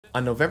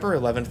On November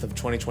 11th of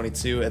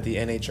 2022 at the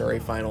NHRA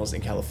Finals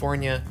in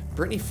California,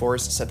 Brittany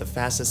Force set the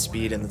fastest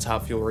speed in the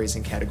Top Fuel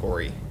racing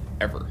category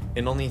ever.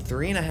 In only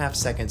 3.5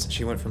 seconds,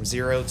 she went from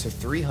 0 to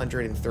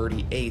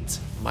 338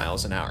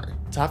 miles an hour.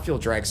 Top Fuel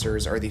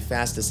Dragsters are the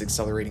fastest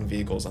accelerating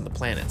vehicles on the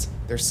planet.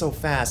 They're so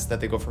fast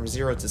that they go from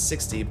 0 to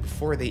 60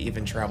 before they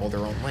even travel their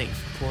own length,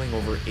 pulling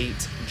over 8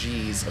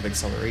 Gs of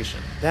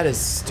acceleration. That is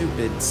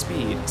stupid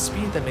speed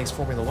that makes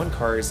Formula 1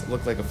 cars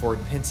look like a Ford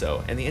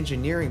Pinto, and the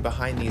engineering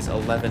behind these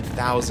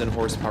 11,000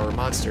 horsepower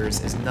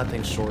monsters is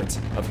nothing short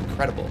of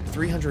incredible.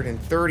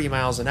 330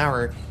 miles an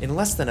hour in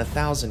less than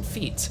 1,000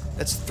 feet.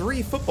 That's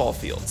 3 football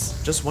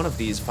fields. Just one of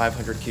these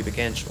 500 cubic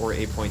inch or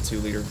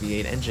 8.2 liter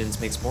V8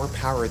 engines makes more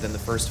power than the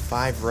first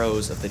 5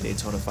 rows of the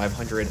Daytona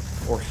 500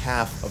 or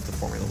half of the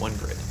Formula 1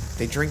 grid.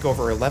 They drink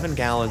over 11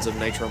 gallons of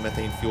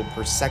nitromethane fuel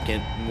per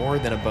second, more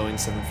than a Boeing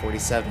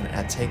 747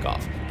 at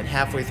takeoff. And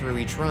halfway through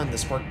each run, the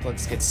spark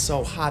plugs get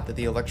so hot that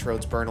the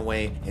electrodes burn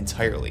away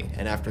entirely.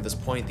 And after this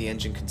point, the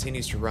engine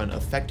continues to run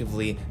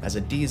effectively as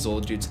a diesel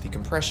due to the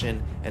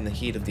compression and the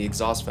heat of the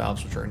exhaust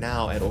valves, which are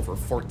now at over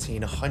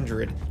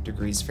 1400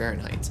 degrees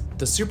Fahrenheit.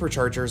 The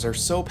superchargers are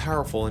so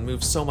powerful and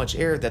move so much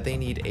air that they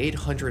need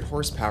 800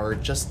 horsepower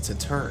just to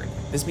turn.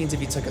 This means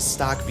if you took a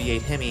stock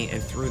V8 Hemi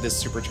and threw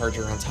this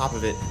supercharger on top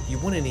of it, you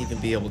wouldn't even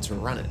be able to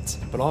run it.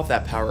 But all of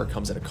that power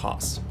comes at a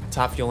cost.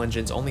 Top Fuel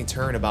engines only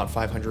turn about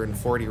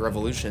 540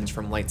 revolutions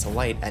from light to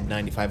light at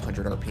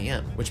 9,500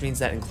 RPM, which means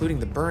that including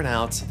the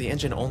burnout, the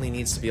engine only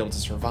needs to be able to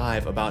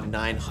survive about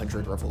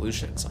 900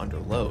 revolutions under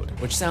load.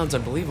 Which sounds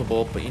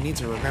unbelievable, but you need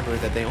to remember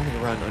that they only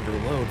run under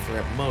load for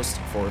at most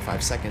 4 or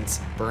 5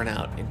 seconds,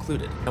 burnout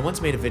included. I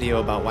once made a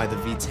video about why the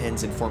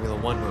V10s in Formula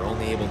 1 were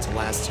only able to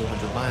last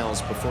 200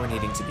 miles before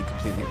needing to be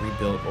completely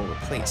rebuilt or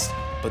replaced.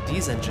 But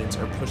these engines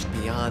are pushed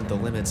beyond the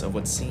limits of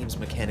what seems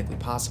mechanically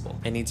possible,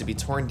 and need to be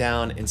torn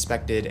down,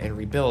 inspected, and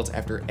rebuilt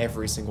after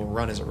every single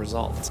run as a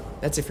result.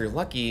 That's if you're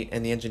lucky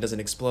and the engine doesn't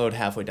explode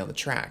halfway down the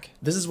track.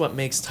 This is what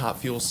makes Top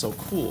Fuel so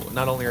cool.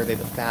 Not only are they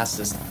the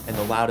fastest and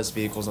the loudest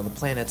vehicles on the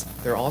planet,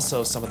 they're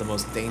also some of the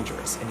most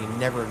dangerous, and you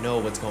never know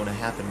what's going to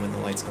happen when the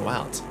lights go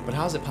out. But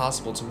how is it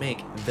possible to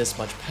make this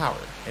much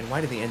power? And why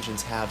do the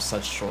engines have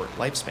such short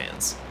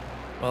lifespans?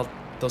 Well,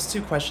 those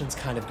two questions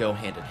kind of go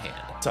hand in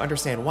hand. To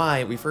understand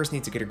why, we first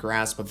need to get a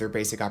grasp of their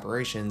basic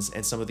operations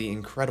and some of the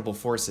incredible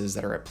forces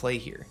that are at play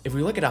here. If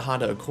we look at a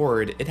Honda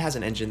Accord, it has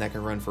an engine that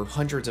can run for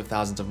hundreds of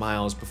thousands of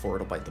miles before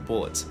it'll bite the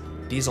bullet.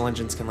 Diesel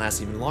engines can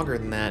last even longer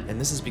than that,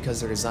 and this is because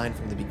they're designed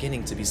from the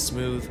beginning to be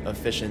smooth,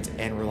 efficient,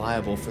 and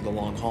reliable for the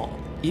long haul.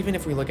 Even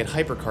if we look at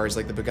hypercars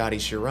like the Bugatti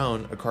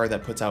Chiron, a car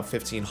that puts out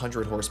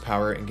 1,500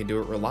 horsepower and can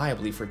do it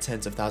reliably for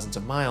tens of thousands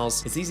of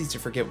miles, it's easy to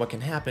forget what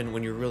can happen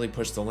when you really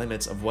push the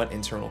limits of what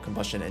internal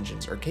combustion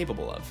engines are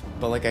capable of.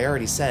 But like I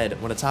already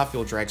said, when a Top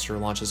Fuel Dragster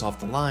launches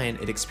off the line,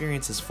 it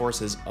experiences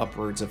forces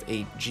upwards of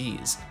 8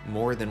 Gs,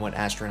 more than what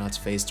astronauts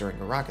face during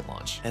a rocket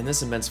launch. And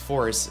this immense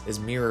force is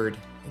mirrored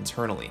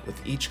internally,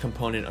 with each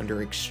component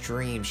under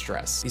extreme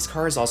stress. These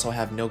cars also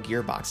have no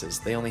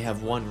gearboxes. They only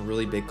have one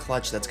really big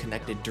clutch that's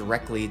connected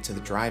directly to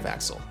the drive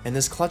axle. And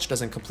this clutch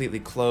doesn't completely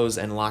close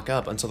and lock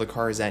up until the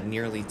car is at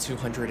nearly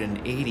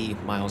 280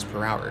 miles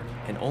per hour,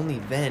 and only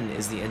then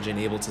is the engine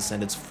able to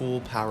send its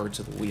full power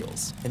to the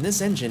wheels. And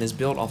this engine is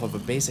built off of a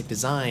basic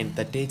design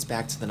that dates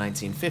back to the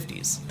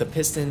 1950s. The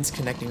pistons,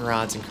 connecting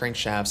rods, and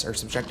crankshafts are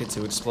subjected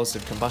to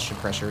explosive combustion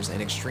pressures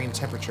and extreme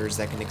temperatures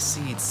that can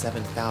exceed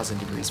 7,000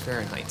 degrees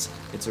Fahrenheit.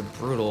 It's a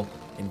brutal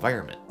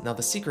environment. Now,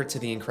 the secret to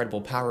the incredible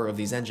power of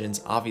these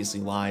engines obviously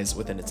lies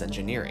within its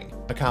engineering.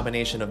 A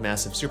combination of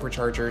massive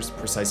superchargers,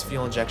 precise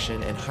fuel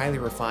injection, and highly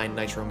refined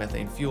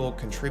nitromethane fuel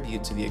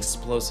contribute to the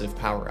explosive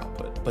power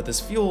output. But this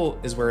fuel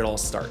is where it all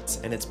starts,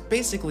 and it's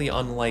basically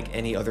unlike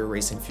any other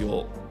racing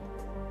fuel,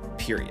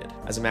 period.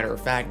 As a matter of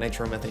fact,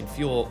 nitromethane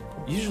fuel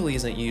usually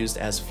isn't used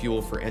as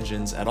fuel for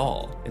engines at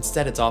all.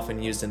 Instead, it's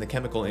often used in the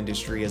chemical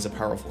industry as a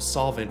powerful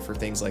solvent for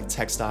things like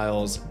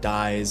textiles,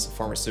 dyes,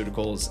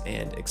 pharmaceuticals,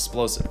 and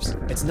explosives.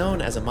 It's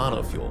known as a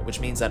monofuel,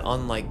 which means that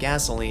unlike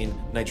gasoline,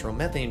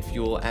 nitromethane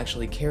fuel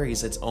actually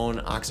carries its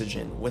own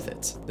oxygen with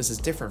it. This is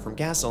different from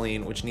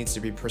gasoline, which needs to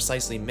be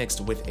precisely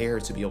mixed with air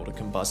to be able to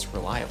combust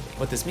reliably.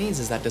 What this means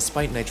is that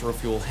despite nitro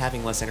fuel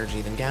having less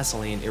energy than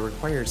gasoline, it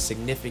requires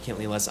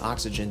significantly less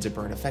oxygen to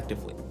burn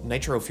effectively.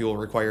 Nitro fuel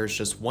requires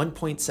just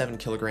 1.7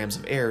 kilograms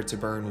of air to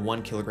burn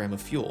 1 kilogram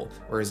of fuel,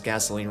 whereas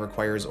gasoline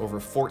requires over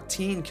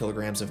 14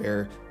 kilograms of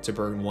air to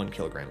burn 1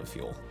 kilogram of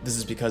fuel. This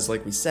is because,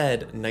 like we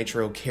said,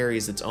 nitro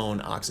carries its own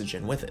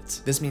oxygen with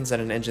it. This means that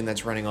an engine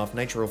that's running off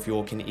nitro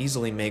fuel can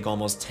easily make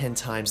almost 10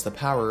 times the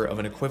power of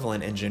an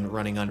equivalent engine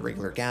running on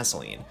regular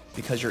gasoline,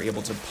 because you're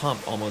able to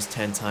pump almost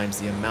 10 times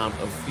the amount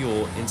of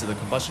fuel into the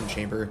combustion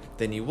chamber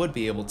than you would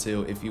be able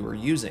to if you were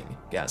using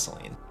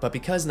gasoline. But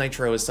because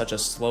nitro is such a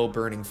slow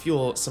burning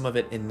fuel, some of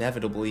it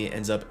inevitably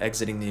ends up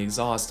exiting the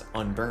exhaust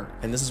unburned.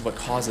 And this is what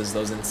causes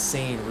those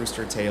insane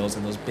rooster tails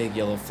and those big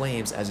yellow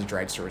flames as a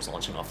dragster is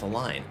launching off the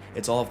line.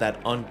 It's all of that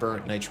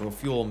unburnt nitro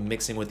fuel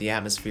mixing with the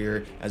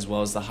atmosphere, as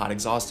well as the hot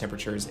exhaust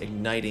temperatures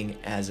igniting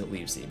as it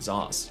leaves the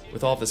exhaust.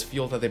 With all of this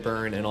fuel that they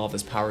burn and all of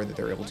this power that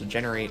they're able to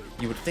generate,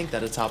 you would think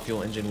that a top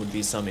fuel engine would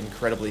be some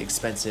incredibly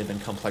expensive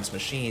and complex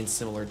machine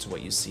similar to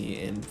what you see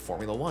in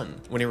Formula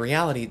 1. When in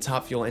reality,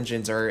 top fuel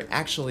engines are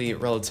actually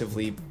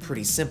relatively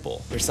pretty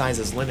simple. Their size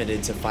is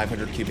limited to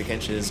 500 cubic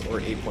inches or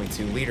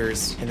 8.2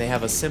 liters, and they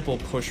have a simple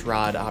push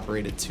rod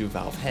operated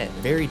 2-valve head.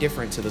 Very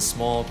different to the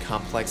small,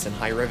 complex, and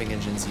high revving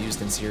engines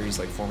used in series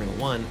like Formula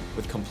 1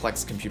 with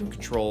complex computer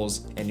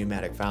controls and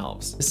pneumatic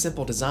valves. This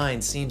simple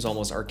design seems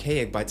almost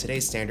archaic by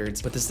today's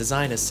standards, but this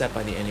design is set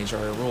by the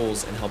NHRA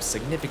rules and helps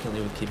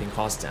significantly with keeping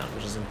costs down,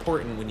 which is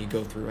important when you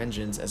go through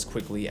engines as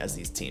quickly as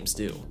these teams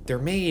do. They're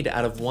made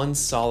out of one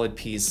solid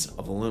piece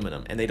of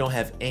aluminum, and they don't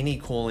have any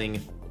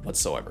cooling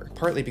whatsoever.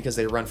 Partly because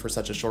they run for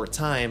such a short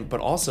time,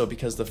 but also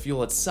because the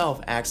fuel itself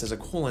acts as a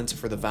coolant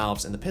for the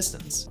valves and the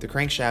pistons. The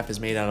crankshaft is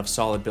made out of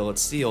solid billet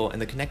steel,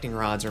 and the connecting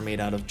rods are made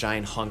out of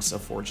giant hunks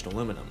of forged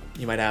aluminum.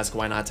 You might ask,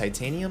 why not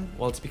titanium?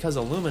 Well, it's because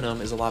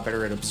aluminum is a lot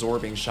better at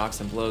absorbing shocks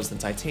and blows than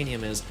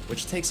titanium is,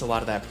 which takes a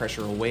lot of that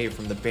pressure away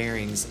from the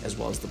bearings as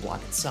well as the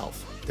block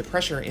itself. The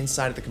pressure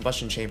inside of the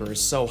combustion chamber is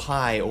so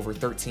high, over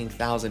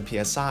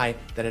 13,000 psi,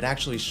 that it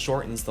actually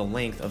shortens the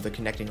length of the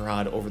connecting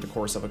rod over the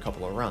course of a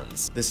couple of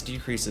runs. This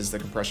decreases the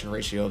compression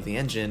ratio of the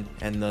engine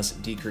and thus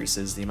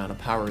decreases the amount of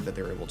power that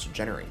they're able to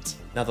generate.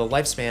 Now, the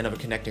lifespan of a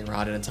connecting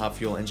rod in a top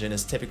fuel engine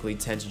is typically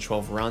 10 to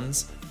 12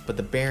 runs, but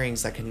the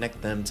bearings that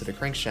connect them to the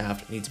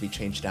crankshaft need to be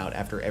changed out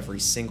after every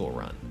single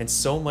run. And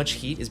so much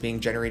heat is being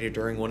generated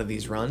during one of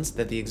these runs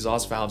that the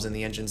exhaust valves in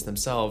the engines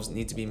themselves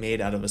need to be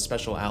made out of a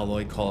special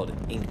alloy called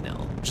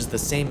Inconel, which is the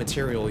same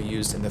material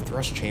used in the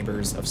thrust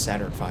chambers of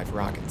Saturn V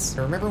rockets.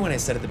 Now, remember when I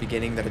said at the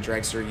beginning that a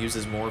dragster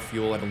uses more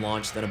fuel at a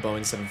launch than a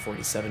Boeing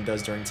 747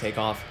 does during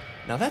takeoff?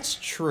 Now that's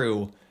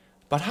true,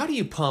 but how do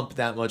you pump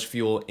that much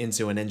fuel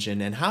into an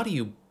engine, and how do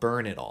you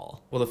burn it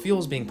all? Well, the fuel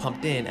is being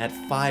pumped in at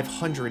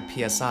 500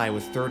 psi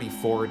with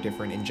 34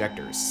 different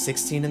injectors,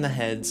 16 in the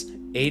heads,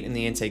 8 in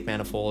the intake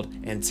manifold,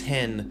 and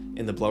 10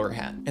 in the blower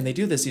hat. And they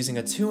do this using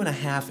a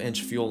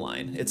 2.5-inch fuel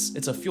line. It's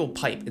a fuel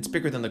pipe. It's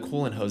bigger than the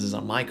coolant hoses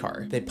on my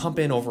car. They pump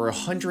in over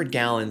 100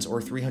 gallons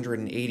or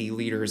 380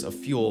 liters of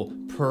fuel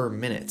per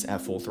minute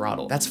at full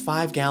throttle. That's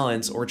 5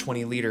 gallons or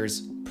 20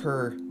 liters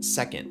per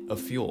second of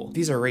fuel.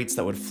 These are rates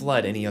that would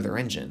flood any other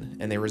engine,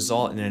 and they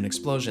result in an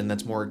explosion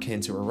that's more akin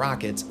to a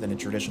rocket than a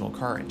traditional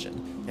car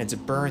engine. And to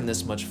burn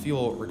this much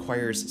fuel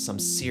requires some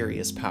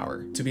serious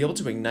power. To be able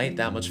to ignite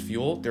that much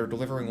fuel, they're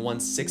delivering one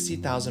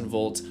 60,000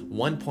 volt,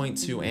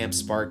 1.2 amp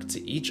spark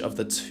to each of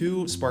the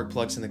 2 spark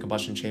plugs in the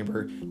combustion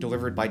chamber,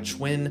 delivered by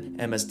twin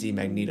MSD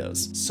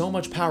magnetos. So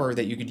much power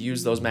that you could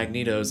use those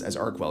magnetos as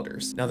arc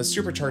welders. Now, the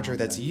supercharger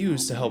that's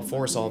used to help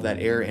force all of that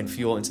air and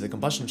fuel into the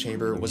combustion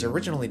chamber was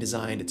originally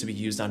designed to be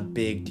used on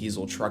big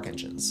diesel truck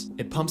engines.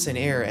 It pumps in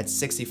air at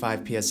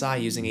 65 psi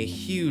using a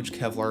huge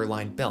Kevlar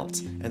lined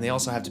belt, and they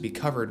also have to be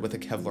covered with a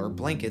Kevlar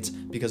blanket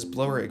because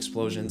blower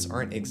explosions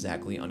aren't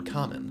exactly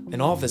uncommon.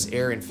 And all of this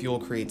air and fuel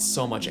creates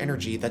so much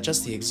energy that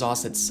just the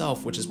exhaust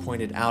itself, which is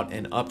pointed out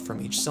and up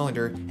from each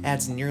cylinder,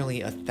 adds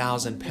nearly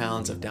 1,000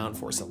 pounds of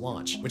downforce at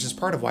launch, which is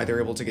part of why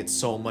they're able to get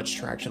so much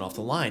traction off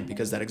the line,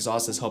 because that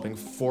exhaust is helping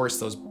force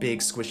those big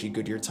squishy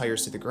Goodyear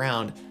tires to the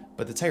ground,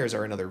 but the tires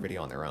are another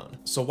video on their own.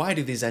 So why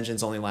do these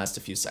engines only last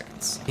a few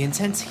seconds? The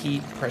intense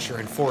heat, pressure,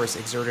 and force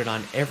exerted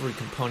on every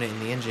component in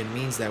the engine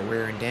means that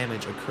wear and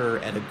damage occur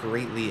at a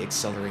greatly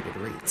accelerated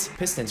rate.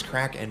 Pistons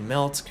crack and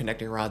melt,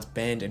 connecting rods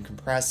bend and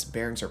compress,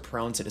 bearings are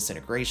prone to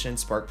disintegration,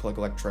 spark plug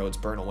electrodes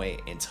burn away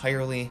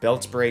entirely,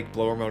 belts break,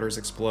 blower motors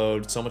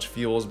explode, so much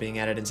fuel is being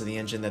added into the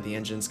engine that the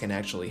engines can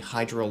actually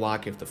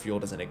hydro-lock if the fuel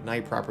doesn't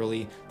ignite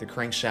properly, the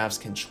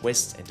crankshafts can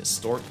twist and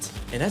distort.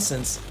 In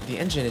essence, the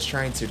engine is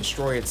trying to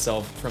destroy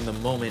itself from the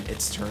moment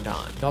it's turned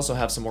on. We also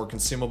have some more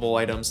consumable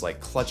items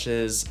like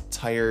clutches,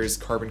 tires,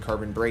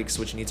 carbon brakes,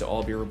 which need to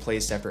all be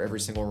replaced after every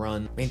single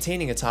run.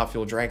 Maintaining a top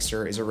fuel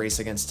dragster is a race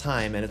against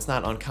time, and it's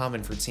not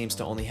uncommon for teams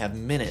to only have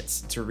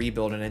minutes to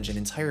rebuild an engine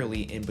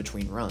entirely in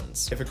between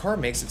runs. If a car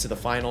makes it to the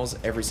finals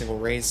every single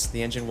race,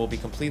 the engine will be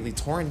completely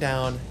torn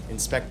down,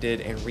 inspected,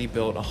 and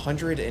rebuilt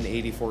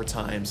 184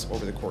 times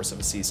over the course of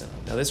a season.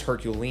 Now, this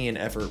Herculean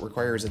effort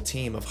requires a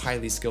team of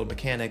highly skilled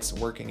mechanics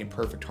working in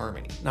perfect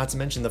harmony. Not to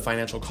mention the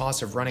financial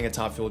cost of running a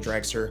top fuel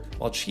dragster,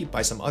 while cheap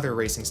by some other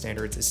racing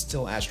standards, is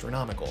still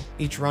astronomical.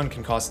 Each run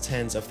can cost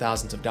tens of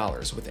thousands of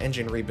dollars, with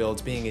engine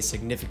rebuilds being a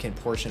significant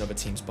portion of a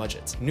team's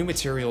budget. New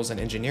materials and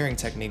engineering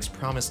techniques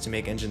promise to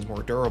make engines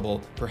more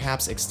durable,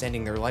 perhaps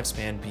extending their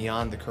lifespan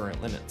beyond the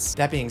current limits.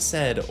 That being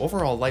said,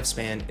 overall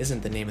lifespan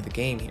isn't the name of the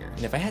game here,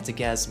 and if I had to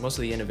guess, most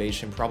of the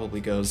innovation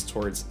probably goes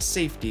towards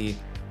safety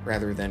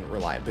rather than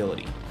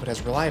reliability. But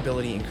as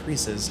reliability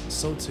increases,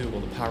 so too will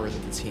the power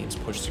that the teams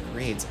push to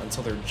create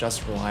until they're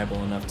just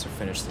reliable enough to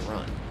finish the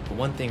run. But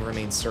one thing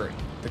remains certain: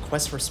 The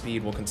quest for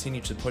speed will continue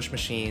to push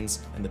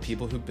machines and the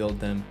people who build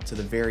them to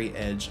the very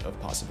edge of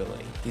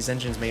possibility. These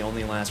engines may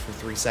only last for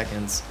 3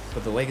 seconds,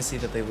 but the legacy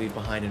that they leave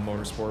behind in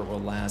motorsport will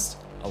last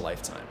a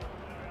lifetime.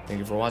 Thank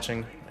you for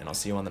watching, and I'll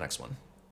see you on the next one.